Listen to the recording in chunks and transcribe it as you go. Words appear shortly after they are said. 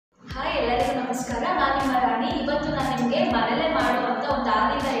ನಮಸ್ಕಾರ. ನಾನು ನಿಮ್ಮ ರಾಣಿ. ಇವತ್ತು ನಾನು ನಿಮಗೆ ಮನೆಯಲ್ಲೇ ಮಾಡುವಂಥ ಒಂದು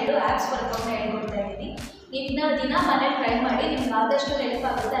 6 ಆ್ಯಪ್ಸ್ ವರ್ಕೌಟ್ನ ಹೇಳ್ಕೊಡ್ತಾ ಇದ್ದೀನಿ. ನೀವು ದಿನ ಮನೇಲಿ ಟ್ರೈ ಮಾಡಿ, ನಿಮ್ಗೆ ಆದಷ್ಟು ಹೆಲ್ಪ್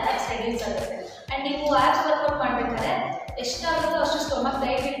ಆಗುತ್ತೆ, ಆ್ಯಪ್ಸ್ ರೆಡ್ಯೂಸ್ ಆಗುತ್ತೆ. ಆ್ಯಂಡ್ ನೀವು ಆ್ಯಪ್ಸ್ ವರ್ಕೌಟ್ ಮಾಡಬೇಕಾದ್ರೆ ಎಷ್ಟಾಗುತ್ತೋ ಅಷ್ಟು ಸ್ಟೊಮಕ್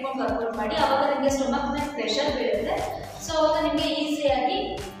ಟೈಟ್ ಇಟ್ಕೊಂಡು ವರ್ಕೌಟ್ ಮಾಡಿ. ಆವಾಗ ನಿಮಗೆ ಸ್ಟೊಮಕ್ ಮೇಲೆ ಪ್ರೆಷರ್ ಬೀಳುತ್ತೆ. ಸೊ ಅವಾಗ ನಿಮಗೆ ಈಸಿಯಾಗಿ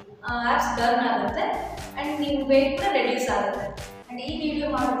ಆ್ಯಪ್ಸ್ ಬರ್ನ್ ಆಗುತ್ತೆ ಆ್ಯಂಡ್ ನೀವು ವೇಟ್ ಕೂಡ ರೆಡ್ಯೂಸ್ ಆಗುತ್ತೆ. ಆ್ಯಂಡ್ ಈ ವಿಡಿಯೋ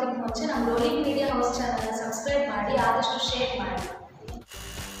ಮಾಡೋದಕ್ಕೆ ಮುಂಚೆ ನಮ್ಮ ರೋಲಿಂಗ್ ಮೀಡಿಯಾ ಹೌಸ್ ಚಾನಲ್ನ ಸಬ್ಸ್ಕ್ರೈಬ್ ಮಾಡಿ, ಆದಷ್ಟು ಶೇರ್ ಮಾಡಿ.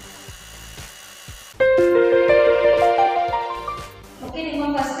 ಓಕೆ, ನಿಮ್ಮ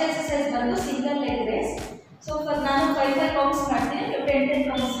ಫಸ್ಟ್ ಎಕ್ಸಸೈಸ್ ಬಂದು ಸಿಂಗಲ್ ಲೆಗ್ ರೇಸ್. ಸೊ ನಾನು 5 ಕೌಂಟ್ಸ್ ಮಾಡ್ತೀನಿ, ನೀವು 10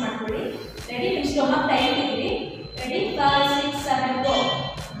 ಕೌಂಟ್ಸ್ ಮಾಡ್ಕೊಳ್ಳಿ. ರೆಡಿ? ನಿಮ್ಮ ಸ್ಟೊಮಕ್ ಟೈಟ್ ಇದ್ರಿ. Ready? 5, 6, 7 go.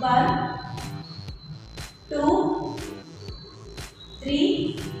 1 2 3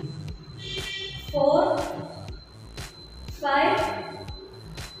 4 5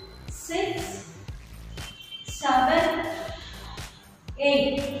 6 7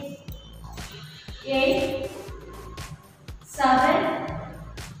 8 8 7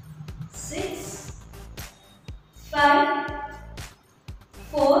 6 5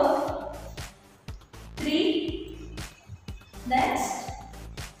 4 3 next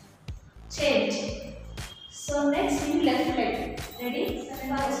change. So next you left leg. Ready?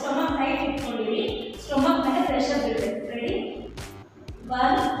 Stomach tight ಇಟ್ಕೊಂಡಿರಿ. Stomach ಮೇಲೆ ಪ್ರೆಷರ್ ಬೀಳುತ್ತೆ. Ready?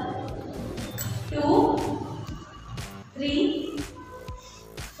 1 2 3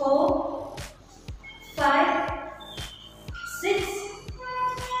 4 5 6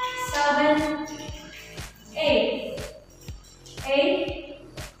 7 8 8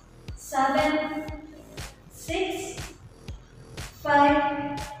 7 6 5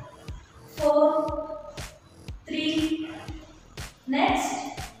 4 3 next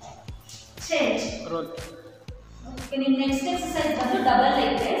change. Okay, ನಿಮ್ಮ ನೆಕ್ಸ್ಟ್ ಎಕ್ಸಸೈಸ್ ಬಂದು double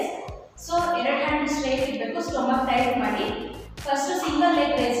leg race. So 2 hand straight ಇರಬೇಕು, ಸ್ಟೊಮಕ್ ಟೈಟ್ ಮಾಡಿ. First single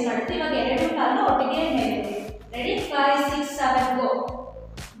leg race ಮಾಡ್ತೀವಿ. ಇವಾಗ 2 ಕಾಲು ಒಟ್ಟಿಗೆ ಮೇಲೆ. ರೆಡಿ? 5 6 7 ಗೋ.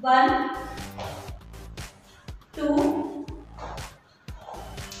 1 2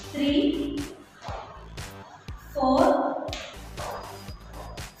 3 4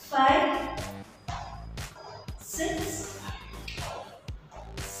 5 6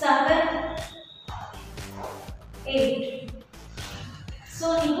 7 8. ಸೊ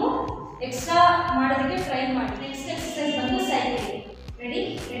ನೀವು ಎಕ್ಸ್ಟ್ರಾ ಮಾಡೋದಕ್ಕೆ ಟ್ರೈ ಮಾಡಿ. ನೆಕ್ಸ್ಟ್ ಎಕ್ಸಸೈಸ್ ಬಂದು ಸೈಕ್ಲಿಂಗ್. ರೆಡಿ?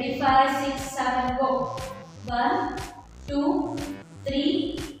 5 6 7 ಗೋ. 1 2 3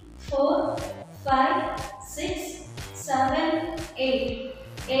 4 5 6 7 8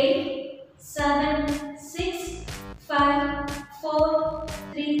 8 7 6 5 4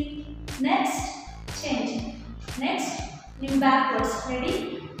 3 next change. Next ನಿಮ್ಮ backwards. Ready?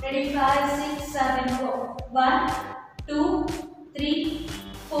 5 6 7 go. 1 2 3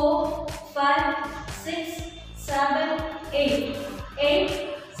 4 5 6 7 8 8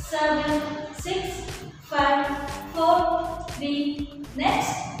 7 6 5 4 3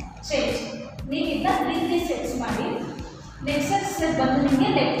 next change. ನೀವು ಇದನ್ನ 3 ಸೆಟ್ಸ್ ಮಾಡಿ. ನೆಕ್ಸ್ಟ್ ಎಕ್ಸರ್ಸೈಸ್ ಬಂದು ನಿಮಗೆ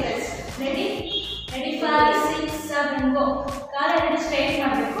ಲೆಗ್ ಪ್ರೆಸ್. ರೆಡಿ? 5 6 7 ಗೋ. ಕಾಲ 2 ಸ್ಟ್ರೈಟ್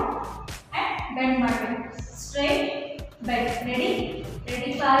ಮಾಡಬೇಕು ಆ್ಯಂಡ್ ಬೆಂಡ್ ಮಾಡಬೇಕು. Straight bend. ರೆಡಿ?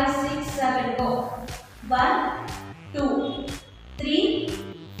 5 6 7 ಗೋ. 1 2 3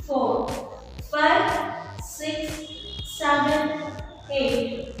 4 5 6 7 8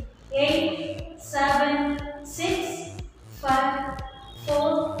 8 7 6 5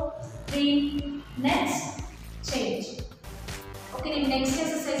 4 3 next change. ಓಕೆ, ನಿಮ್ಮ ನೆಕ್ಸ್ಟ್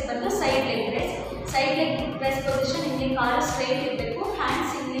ಎಕ್ಸಸೈಸ್ ಬಂದು side leg race. Side leg race position ನಿಮಗೆ ಕಾಲು ಸ್ಟ್ರೈಟ್ ಇರಬೇಕು,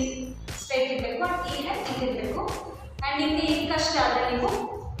 ಹ್ಯಾಂಡ್ಸ್ ಇಲ್ಲಿ ಸ್ಟ್ರೈಟ್ ಇರಬೇಕು, ಈ ಹ್ಯಾಂಡ್ ಇರಬೇಕು. ಆ್ಯಂಡ್ ನಿಮಗೆ ಈಗ ಕಷ್ಟ ಆದರೆ ನೀವು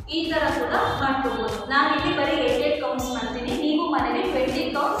ಈ ಥರ ಕೂಡ ಮಾಡ್ಕೋಬೋದು. ನಾನು ಇಲ್ಲಿ ಬರೀ 8 ಕೌಂಟ್ಸ್ ಮಾಡ್ತೀನಿ. ನೀವು ಮನೇಲಿ 20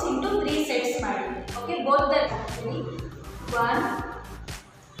 ಕೌಂಟ್ಸ್ ಇಂಟು 3 ಸೆಟ್ಸ್ ಮಾಡಿ. ಓಕೆ, ಬೋತ್ ದ ಮಾಡ್ತೀನಿ. 1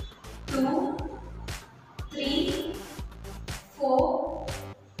 2 3 4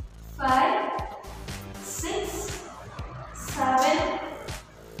 5 6 7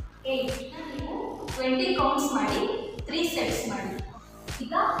 8. ನೀವು 20 ಕೌಂಟ್ಸ್ ಮಾಡಿ 3 ಸೆಟ್ಸ್ ಮಾಡಿ.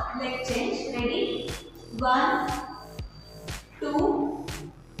 ಈಗ leg change. Ready? 1 2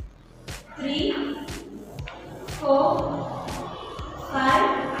 3 4 5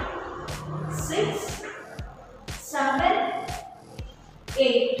 6 7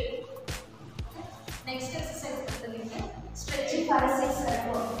 8. Next exercise ಬರ್ತದೆ ಸ್ಟ್ರೆಚಿಂಗ್ 5 6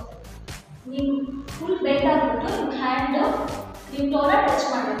 7. ನೀವು ಫುಲ್ ಬೆಂಡ್ ಆಗಿಬಿಟ್ಟು ನಿಮ್ಮ ಹ್ಯಾಂಡ್ ನಿಮ್ಮ ಟೋನ ಟಚ್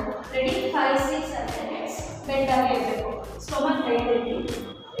ಮಾಡಬೇಕು. ರೆಡಿ? 5 6 7 ಬೆಂಡ್ ಆಗಿ ಇರಬೇಕು. ಸ್ಟೊಮಕ್ ಟೈಟ್ ಇರಲಿ.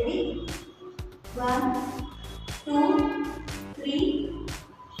 ರೆಡಿ? 1 2 3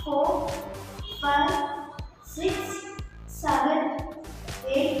 4 5 6 7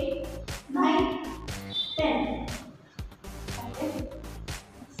 8 9 10. Okay.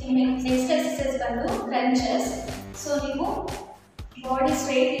 Next exercise ಬಂದು ಕ್ರಂಚಸ್. ಸೊ ನೀವು ಬಾಡಿ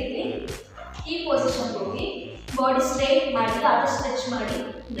ಸ್ಟ್ರೈಟ್ ಇರಲಿ, ಈ ಪೊಸಿಷನ್ ಹೋಗಿ ಬಾಡಿ ಸ್ಟ್ರೈಟ್ ಮಾಡಿ ಆದಷ್ಟು ಸ್ಟ್ರೆಚ್ ಮಾಡಿ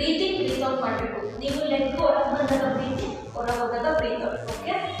ಬ್ರೀತ್ ಔಟ್ ಮಾಡಬೇಕು. ನೀವು ಲೆಗ್ ಹೊರಗೆ ಬಂದಾಗ ಬ್ರೀತಿಂಗ್, ಹೊರಗೆ ಹೋದಾಗ breathe out.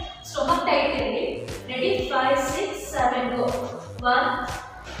 Okay, stomach tight ಇರಲಿ. ರೆಡಿ, 5 6 7 ಗೋ. 1,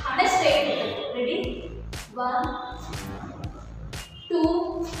 ಹಣೆ ಸ್ಟ್ರೈಟ್ ಇರಬೇಕು. ರೆಡಿ, 1 2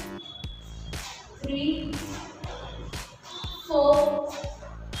 3 4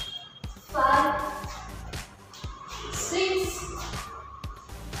 5 6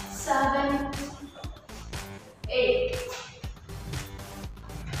 7 8.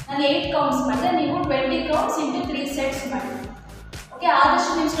 ನಾನು 8 ಕೌಂಟ್ಸ್ ಮಾಡಿದೆ, ನೀವು 20 ಕೌಂಟ್ಸ್ ಇಂಟು 3 ಸೆಟ್ಸ್ ಮಾಡಿ. ಓಕೆ,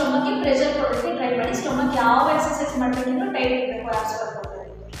 ಆದಷ್ಟು ನಿಮ್ಮ ಸ್ಟೊಮಕ್ಗೆ ಪ್ರೆಷರ್ ಕೊಡೋಕ್ಕೆ ಟ್ರೈ ಮಾಡಿ. ಸ್ಟೊಮಕ್ ಯಾವ ಎಕ್ಸಸೈಸ್ ಮಾಡಬೇಕಿದ್ರು ಟೈಟ್ ಇರಬೇಕು ಆಪ್ಸ್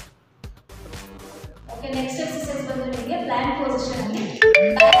ವರ್ಕೌಟಲ್ಲಿ. ಓಕೆ, ನೆಕ್ಸ್ಟ್ ಎಕ್ಸಸೈಸ್ ಬಂದು ನಿಮಗೆ ಪ್ಲಾಂಕ್ ಪೊಸಿಷನಲ್ಲಿ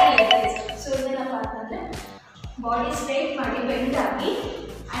ಬ್ಯಾಕ್ ಎಕ್ಸಸೈಸ್. ಸೊ ಇದೇನಪ್ಪ ಅಂತಂದರೆ ಬಾಡಿ ಸ್ಟ್ರೈಟ್ ಮಾಡಿ ಬೆಂಡ್ ಆಗಿ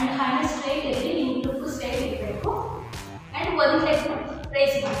ಆ್ಯಂಡ್ ಹ್ಯಾಂಡ್ ಸ್ಟ್ರೈಟ್ ಇರಲಿ, ನೀವು ಲುಕ್ ಸ್ಟ್ರೈಟ್ ಇರಬೇಕು ಆ್ಯಂಡ್ ಒಂದು ಲೆಗ್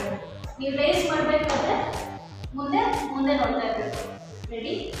ರೈಸ್ ಮಾಡಬೇಕು. ನೀವು ರೈಸ್ ಮಾಡಬೇಕಾದ್ರೆ ಮುಂದೆ ನೋಡ್ತಾ ಇರಬೇಕು.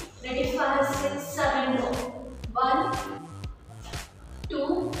 ರೆಡಿ, 5 6 7 ಗೋ. 1 2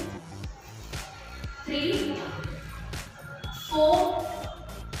 3 4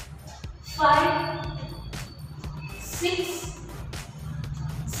 5 6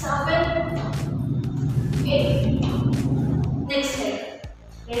 7 8. Next leg.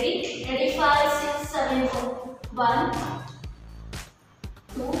 Ready, 5 6 7 4. 1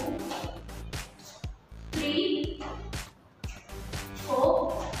 2 3 4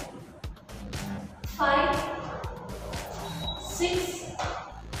 5 6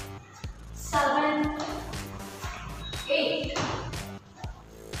 7 8.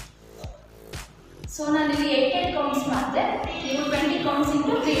 ಸೊ ನಾನು ಇಲ್ಲಿ 8 ಕೌಂಟ್ಸ್ ಮಾಡಿದೆ, ನೀವು 20 ಕೌಂಟ್ಸ್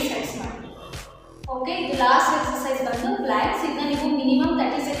ಇಂಟು 3 ಸೆಟ್ಸ್ ಮಾಡಿ. ಓಕೆ, ಇದು ಲಾಸ್ಟ್ ಎಕ್ಸಸೈಸ್ ಬಂದು ಪ್ಲಾಂಕ್ಸ್. ಇದನ್ನ ನೀವು ಮಿನಿಮಮ್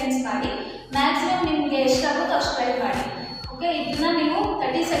 30 ಸೆಕೆಂಡ್ಸ್ ಮಾಡಿ, ಮ್ಯಾಕ್ಸಿಮಮ್ ನಿಮಗೆ ಎಷ್ಟಾಗುತ್ತೋ ಅಷ್ಟು ಟ್ರೈ ಮಾಡಿ. ಓಕೆ, ಇದನ್ನ ನೀವು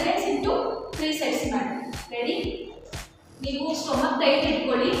 30 ಸೆಕೆಂಡ್ಸ್ ಇಂಟು 3 ಸೆಟ್ಸ್ ಮಾಡಿ. ರೆಡಿ, ನೀವು ಸ್ಟೊಮಕ್ ಟೈಟ್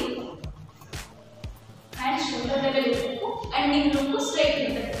ಇಟ್ಕೊಳ್ಳಿ, ಹ್ಯಾಂಡ್ ಶೋಲ್ಡರ್ ಲೆವೆಲ್ ಇರಬೇಕು ಆ್ಯಂಡ್ ನಿಮ್ಮ ಲುಕ್ಕು ಸ್ಟ್ರೈಟ್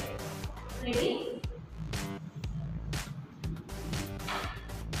ಇರಬೇಕು. ರೆಡಿ,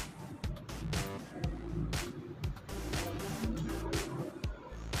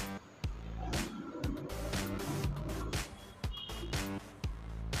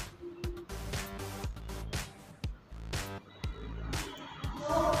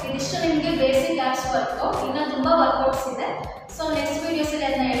 ಇದಿಷ್ಟು ನಿಮಗೆ ಬೇಸಿಕ್ ಆ್ಯಪ್ಸ್ ವರ್ಕೌಟ್. ಇನ್ನೂ ತುಂಬ ವರ್ಕೌಟ್ಸ್ ಇದೆ. ಸೊ ನೆಕ್ಸ್ಟ್ ವೀಡಿಯೋಸಲ್ಲಿ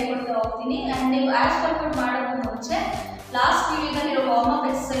ಅದನ್ನ ಹೇಳ್ಕೊಡ್ತಾ ಹೋಗ್ತೀನಿ. ಆ್ಯಂಡ್ ನೀವು ಆ್ಯಪ್ಸ್ ವರ್ಕೌಟ್ ಮಾಡೋಕ್ಕೂ ಮುಂಚೆ ಲಾಸ್ಟ್ ವೀಡಿಯೋದಲ್ಲಿರೋ ವಾರ್ಮ್ ಅಪ್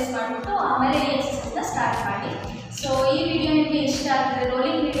ಎಕ್ಸಸೈಸ್ ಮಾಡಿಬಿಟ್ಟು ಆಮೇಲೆ ಈ ಎಕ್ಸಸೈಸ್ನ ಸ್ಟಾರ್ಟ್ ಮಾಡಿ. ಸೊ ಈ ವಿಡಿಯೋ ನಿಮಗೆ ಇಷ್ಟ ಆಗಿದ್ರೆ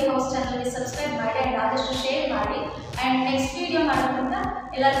ರೋಲಿಂಗ್ ವಿಡಿಯೋ ಹೌಸ್ ಚಾನಲ್ಗೆ ಸಬ್ಸ್ಕ್ರೈಬ್ ಮಾಡಿ ಆ್ಯಂಡ್ ಆದಷ್ಟು ಶೇರ್ ಮಾಡಿ. ಆ್ಯಂಡ್ ನೆಕ್ಸ್ಟ್ ವೀಡಿಯೋ ಮಾಡೋದ್ರಿಂದ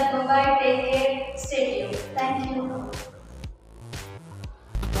ಎಲ್ಲರಿಗೂ ಬಾಯ್, take care, stay tuned. Thank you.